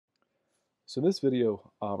So in this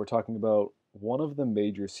video, we're talking about one of the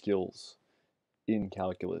major skills in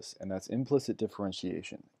calculus, and that's implicit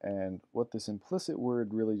differentiation. And what this implicit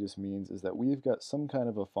word really just means is that we've got some kind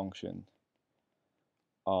of a function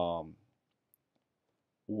um,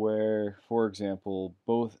 where, for example,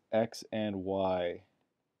 both x and y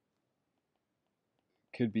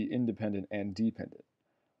could be independent and dependent.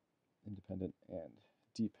 Independent and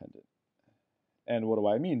dependent. And what do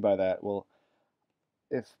I mean by that? Well,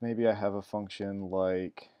 if maybe I have a function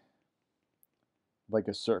like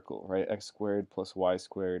a circle, right? X squared plus y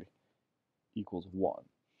squared equals 1,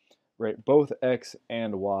 right? Both x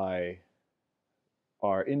and y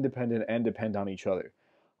are independent and depend on each other.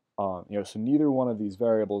 So neither one of these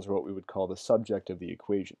variables are what we would call the subject of the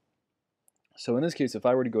equation. So in this case, if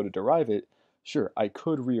I were to go to derive it, sure, I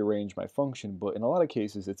could rearrange my function, but in a lot of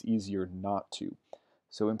cases, it's easier not to.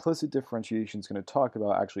 So implicit differentiation is going to talk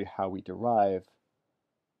about actually how we derive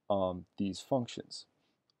these functions.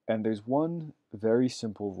 And there's one very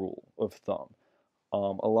simple rule of thumb.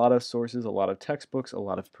 A lot of sources, a lot of textbooks, a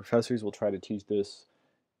lot of professors will try to teach this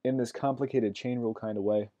in this complicated chain rule kind of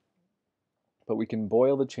way. But we can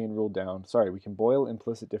boil the chain rule down, we can boil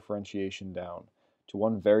implicit differentiation down to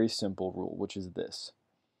one very simple rule, which is this.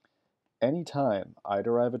 Anytime I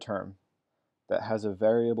derive a term that has a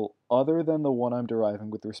variable other than the one I'm deriving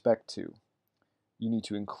with respect to, you need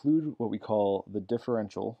to include what we call the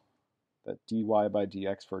differential, that dy by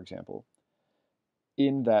dx, for example,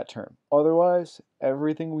 in that term. Otherwise,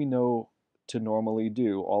 everything we know to normally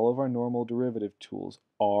do, all of our normal derivative tools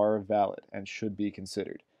are valid and should be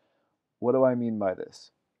considered. What do I mean by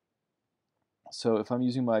this? So if I'm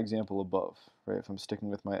using my example above, right, if I'm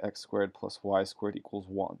sticking with my x squared plus y squared equals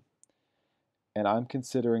 1, and I'm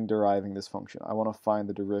considering deriving this function, I want to find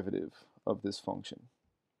the derivative of this function.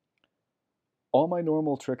 All my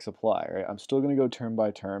normal tricks apply, right? I'm still going to go term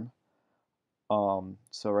by term.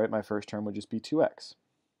 Right, my first term would just be 2x.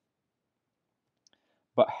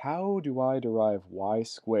 But how do I derive y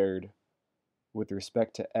squared with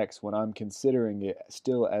respect to x when I'm considering it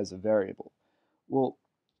still as a variable? Well,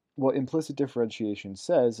 what implicit differentiation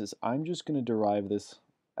says is I'm just going to derive this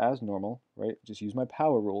as normal, right? Just use my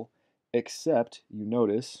power rule, except you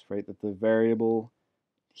notice, right, that the variable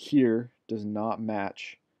here does not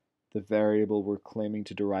match the variable we're claiming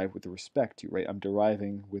to derive with respect to, right? I'm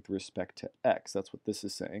deriving with respect to x. That's what this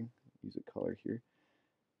is saying. Use a color here.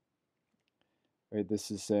 Right, this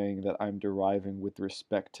is saying that I'm deriving with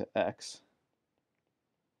respect to x.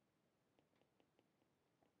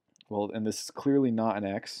 Well, and this is clearly not an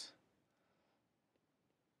x.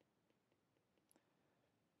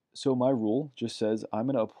 So my rule just says I'm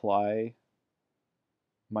going to apply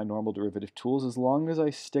my normal derivative tools as long as I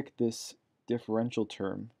stick this differential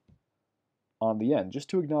term on the end, just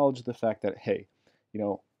to acknowledge the fact that, hey,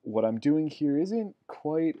 what I'm doing here isn't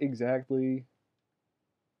quite exactly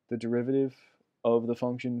the derivative of the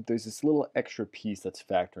function. There's this little extra piece that's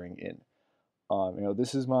factoring in.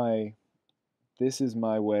 This is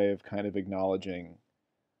my way of kind of acknowledging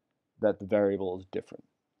that the variable is different.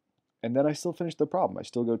 And then I still finish the problem. I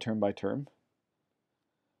still go term by term.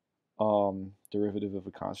 Derivative of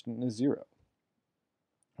a constant is 0.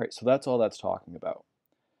 Right, so that's all that's talking about.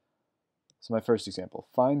 So my first example,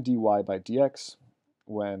 find dy by dx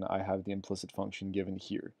when I have the implicit function given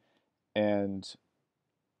here. And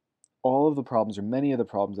all of the problems, or many of the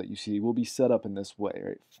problems that you see, will be set up in this way,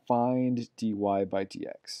 right? Find dy by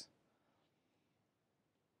dx.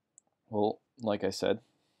 Well, like I said,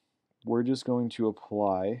 we're just going to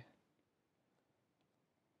apply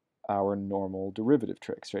our normal derivative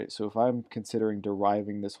tricks, right? So if I'm considering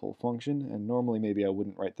deriving this whole function, and normally maybe I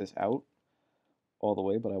wouldn't write this out all the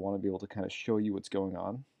way, but I want to be able to kind of show you what's going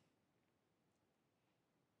on.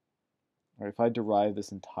 All right, if I derive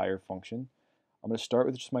this entire function, I'm going to start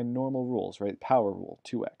with just my normal rules, right? Power rule,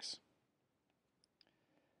 2x.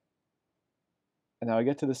 And now I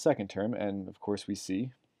get to the second term, and of course we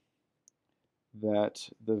see that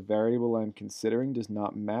the variable I'm considering does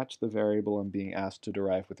not match the variable I'm being asked to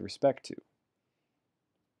derive with respect to.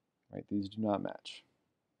 Right? These do not match.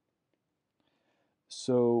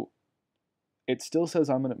 So it still says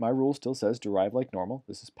my rule still says derive like normal.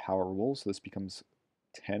 This is power rule, so this becomes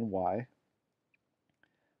 10y.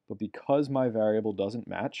 But because my variable doesn't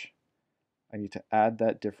match, I need to add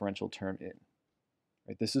that differential term in.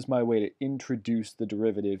 Right? This is my way to introduce the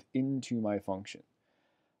derivative into my function.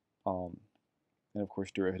 And of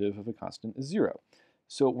course, derivative of a constant is 0.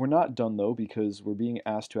 So we're not done though, because we're being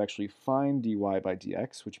asked to actually find dy by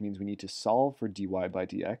dx, which means we need to solve for dy by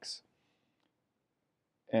dx.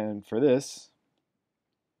 And for this,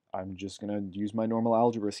 I'm just going to use my normal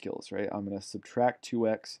algebra skills, right? I'm going to subtract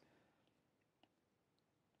 2x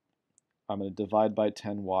I'm going to divide by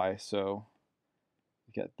 10y, so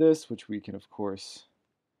we get this, which we can, of course,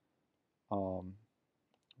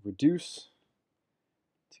 reduce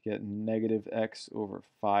to get negative x over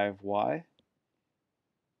 5y.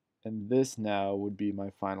 And this now would be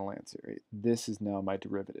my final answer, right? This is now my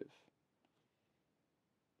derivative.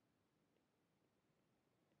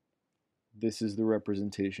 This is the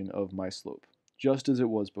representation of my slope, just as it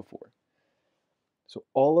was before. So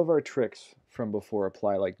all of our tricks from before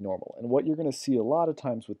apply like normal. And what you're going to see a lot of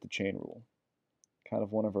times with the chain rule, kind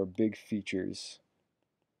of one of our big features,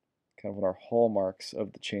 kind of what our hallmarks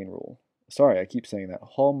of the chain rule. Sorry, I keep saying that.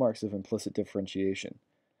 Hallmarks of implicit differentiation.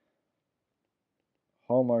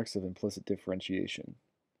 Hallmarks of implicit differentiation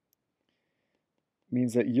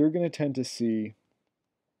means that you're going to tend to see,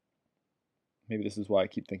 maybe this is why I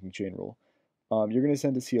keep thinking chain rule, you're going to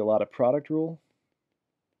tend to see a lot of product rule,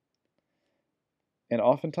 and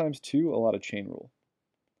oftentimes too a lot of chain rule.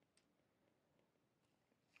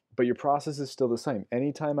 But your process is still the same.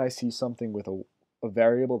 Anytime I see something with a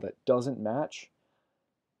variable that doesn't match,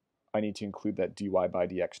 I need to include that dy by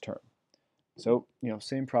dx term. So,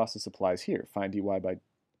 same process applies here. Find dy by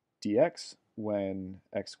dx when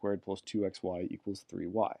x squared plus 2xy equals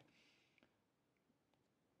 3y.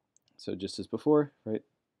 So just as before, right?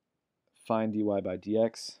 Find dy by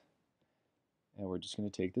dx, and we're just going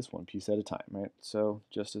to take this one piece at a time, right? So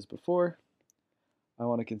just as before, I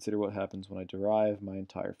want to consider what happens when I derive my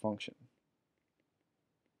entire function.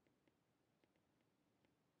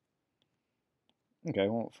 Okay,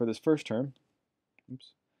 well, for this first term,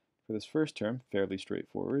 fairly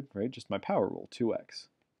straightforward, right? Just my power rule, 2x.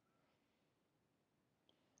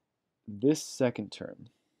 This second term,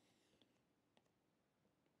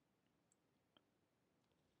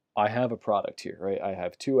 I have a product here, right? I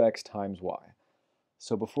have 2x times y.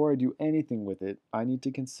 So before I do anything with it, I need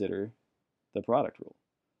to consider the product rule.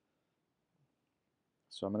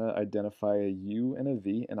 So I'm going to identify a u and a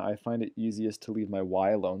v, and I find it easiest to leave my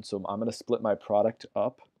y alone. So I'm going to split my product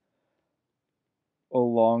up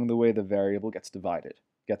along the way the variable gets divided,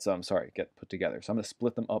 get put together. So I'm going to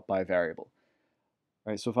split them up by variable.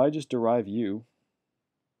 All right, so if I just derive u,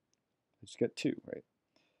 I just get 2, right?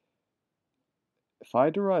 If I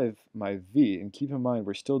derive my v, and keep in mind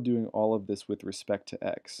we're still doing all of this with respect to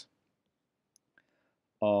x,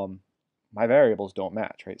 my variables don't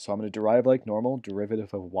match, right? So I'm going to derive like normal.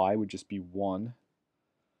 Derivative of y would just be 1.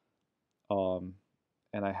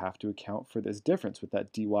 And I have to account for this difference with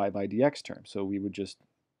that dy by dx term. So we would just,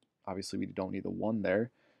 obviously we don't need the 1 there,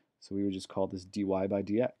 so we would just call this dy by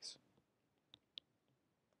dx.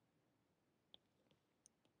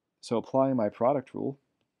 So applying my product rule,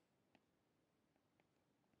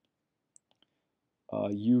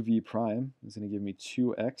 uv prime is going to give me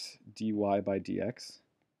 2x dy by dx.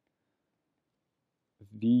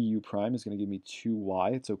 Vu prime is going to give me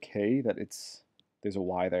 2y. It's okay that there's a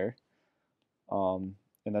y there.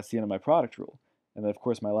 And that's the end of my product rule. And then, of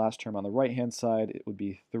course, my last term on the right-hand side, it would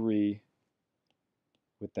be 3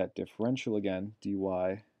 with that differential again, dy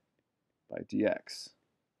by dx.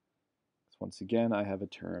 So once again, I have a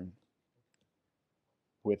term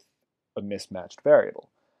with a mismatched variable.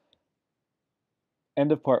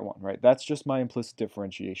 End of part 1, right? That's just my implicit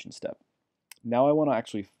differentiation step. Now I want to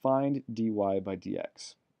actually find dy by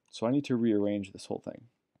dx. So I need to rearrange this whole thing.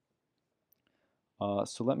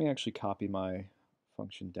 So let me actually copy my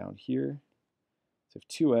function down here. So I have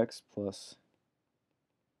 2x plus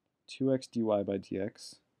 2x dy by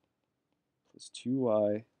dx plus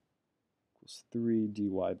 2y equals 3 dy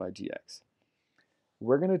by dx.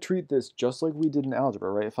 We're going to treat this just like we did in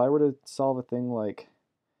algebra, right? If I were to solve a thing like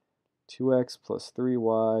 2x plus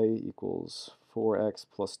 3y equals 4x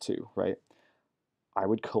plus 2, right? I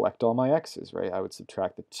would collect all my x's, right? I would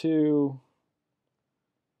subtract the 2,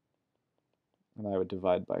 and I would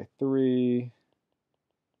divide by 3.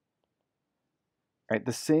 Right,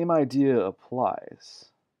 the same idea applies.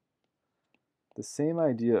 The same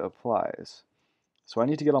idea applies. So I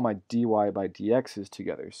need to get all my dy by dx's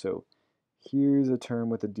together. So here's a term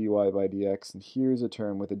with a dy by dx, and here's a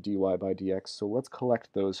term with a dy by dx. So let's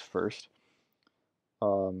collect those first.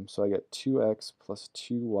 So I get 2x plus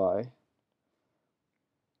 2y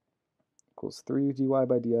equals 3 dy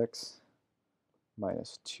by dx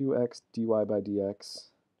minus 2x dy by dx.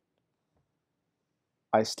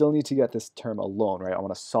 I still need to get this term alone, right? I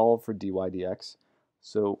want to solve for dy dx.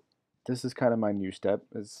 So this is kind of my new step,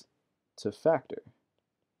 is to factor.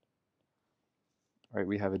 Right,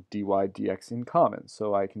 we have a dy dx in common,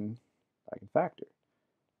 so I can factor.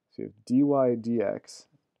 So we have dy dx,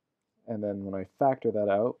 and then when I factor that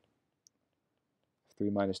out, 3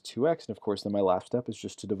 minus 2x, and of course then my last step is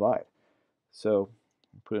just to divide. So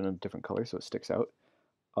Put it in a different color so it sticks out.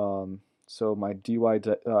 So my dy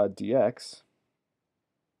dx is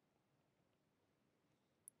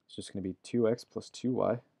just going to be 2x plus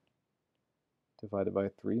 2y divided by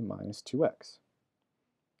 3 minus 2x.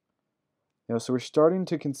 So we're starting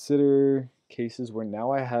to consider cases where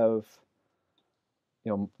now I have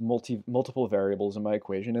multiple variables in my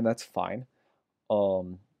equation, and that's fine.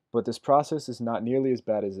 But this process is not nearly as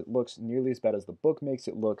bad as it looks, nearly as bad as the book makes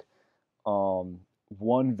it look.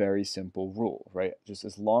 One very simple rule, right? Just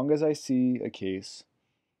as long as I see a case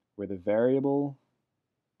where the variable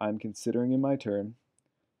I'm considering in my term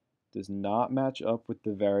does not match up with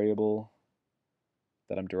the variable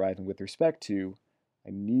that I'm deriving with respect to,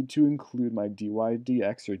 I need to include my dy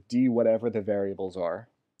dx, or d whatever the variables are,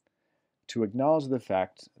 to acknowledge the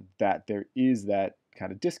fact that there is that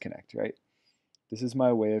kind of disconnect, right? This is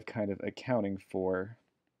my way of kind of accounting for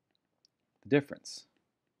the difference.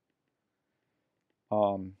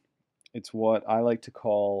 It's what I like to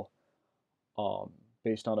call,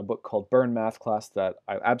 based on a book called Burn Math Class that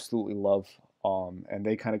I absolutely love, and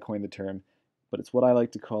they kind of coined the term, but it's what I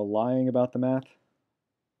like to call lying about the math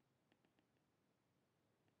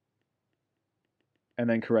and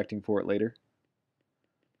then correcting for it later.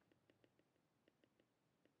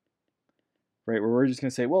 Right, where we're just going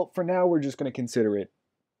to say, well, for now we're just going to consider it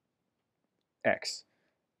x,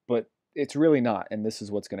 but it's really not, and this is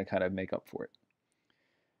what's going to kind of make up for it.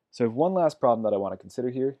 So I have one last problem that I want to consider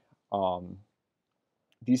here.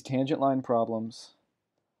 These tangent line problems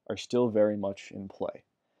are still very much in play.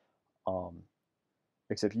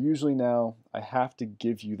 Except usually now I have to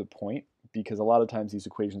give you the point, because a lot of times these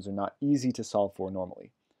equations are not easy to solve for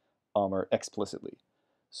normally, or explicitly.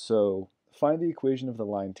 So find the equation of the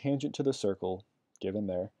line tangent to the circle, given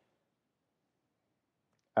there,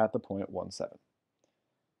 at the point 1, 7.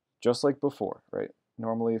 Just like before, right?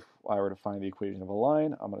 Normally, if I were to find the equation of a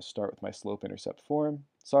line, I'm going to start with my slope-intercept form.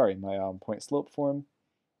 Sorry, my point-slope form.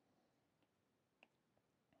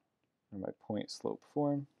 Or my point-slope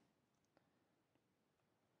form.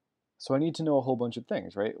 So I need to know a whole bunch of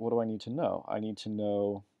things, right? What do I need to know? I need to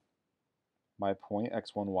know my point,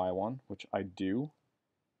 x1, y1, which I do.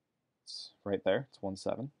 It's right there. It's 1,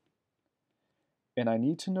 7. And I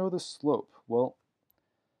need to know the slope. Well,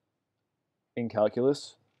 in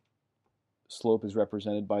calculus, slope is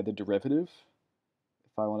represented by the derivative.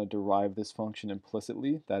 If I want to derive this function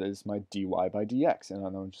implicitly, that is my dy by dx. And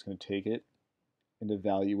I'm just going to take it and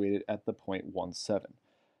evaluate it at the point 1, 7.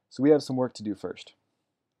 So we have some work to do first.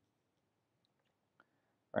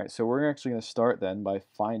 All right, so we're actually going to start then by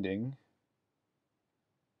finding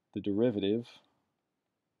the derivative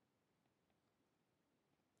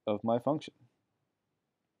of my function.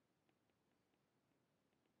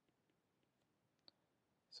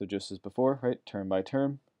 So just as before, right, term by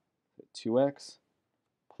term, 2x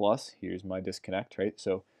plus, here's my disconnect, right?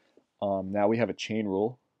 So now we have a chain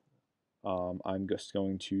rule. I'm just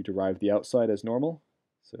going to derive the outside as normal,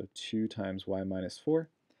 so 2 times y minus 4,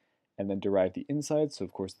 and then derive the inside. So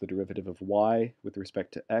of course the derivative of y with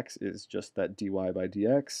respect to x is just that dy by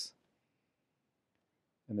dx,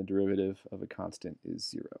 and the derivative of a constant is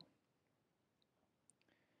 0.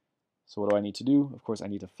 So what do I need to do? Of course I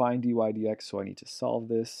need to find dy dx, so I need to solve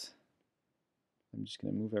this. I'm just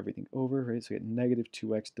going to move everything over, right? So I get negative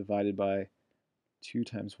 2x divided by 2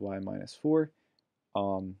 times y minus 4.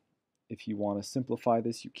 If you want to simplify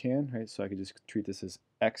this, you can, right? So I could just treat this as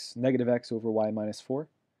x, negative x over y minus 4.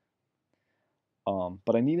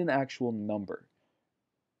 But I need an actual number,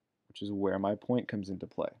 which is where my point comes into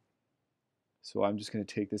play. So I'm just going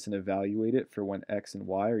to take this and evaluate it for when x and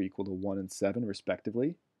y are equal to 1 and 7,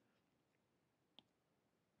 respectively.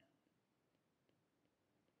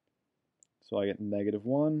 So I get negative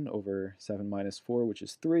 1 over 7 minus 4, which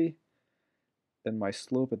is 3. Then my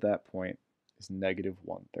slope at that point is negative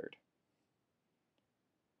 1/3.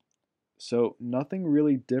 So nothing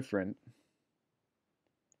really different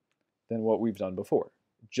than what we've done before,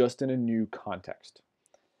 just in a new context.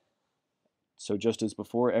 So just as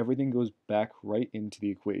before, everything goes back right into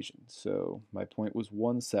the equation. So my point was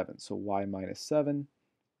 1, 7. So y minus 7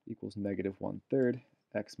 equals negative 1/3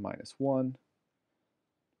 x minus 1.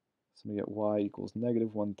 So we get y equals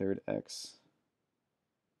negative 1/3 x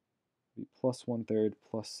be plus 1/3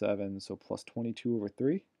 plus 7, so plus 22 over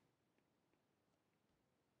 3.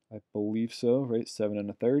 I believe so, right? 7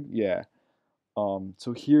 1/3, yeah.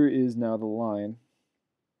 So here is now the line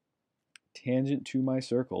tangent to my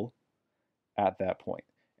circle at that point.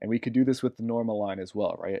 And we could do this with the normal line as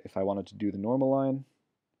well, right? If I wanted to do the normal line,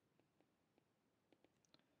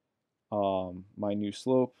 my new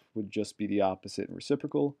slope would just be the opposite and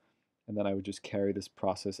reciprocal, and then I would just carry this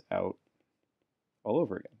process out all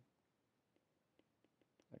over again.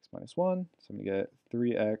 X minus 1, so I'm going to get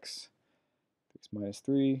 3x minus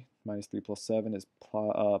 3 plus 7 is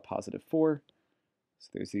positive 4. So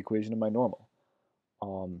there's the equation of my normal.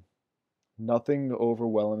 Nothing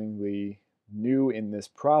overwhelmingly new in this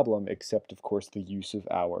problem except, of course, the use of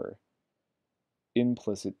our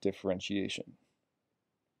implicit differentiation.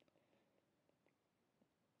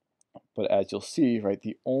 But as you'll see, right,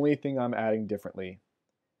 the only thing I'm adding differently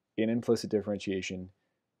in implicit differentiation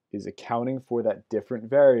is accounting for that different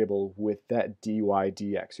variable with that dy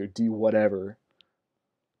dx, or d whatever,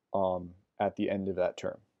 at the end of that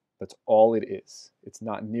term. That's all it is. It's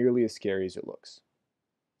not nearly as scary as it looks.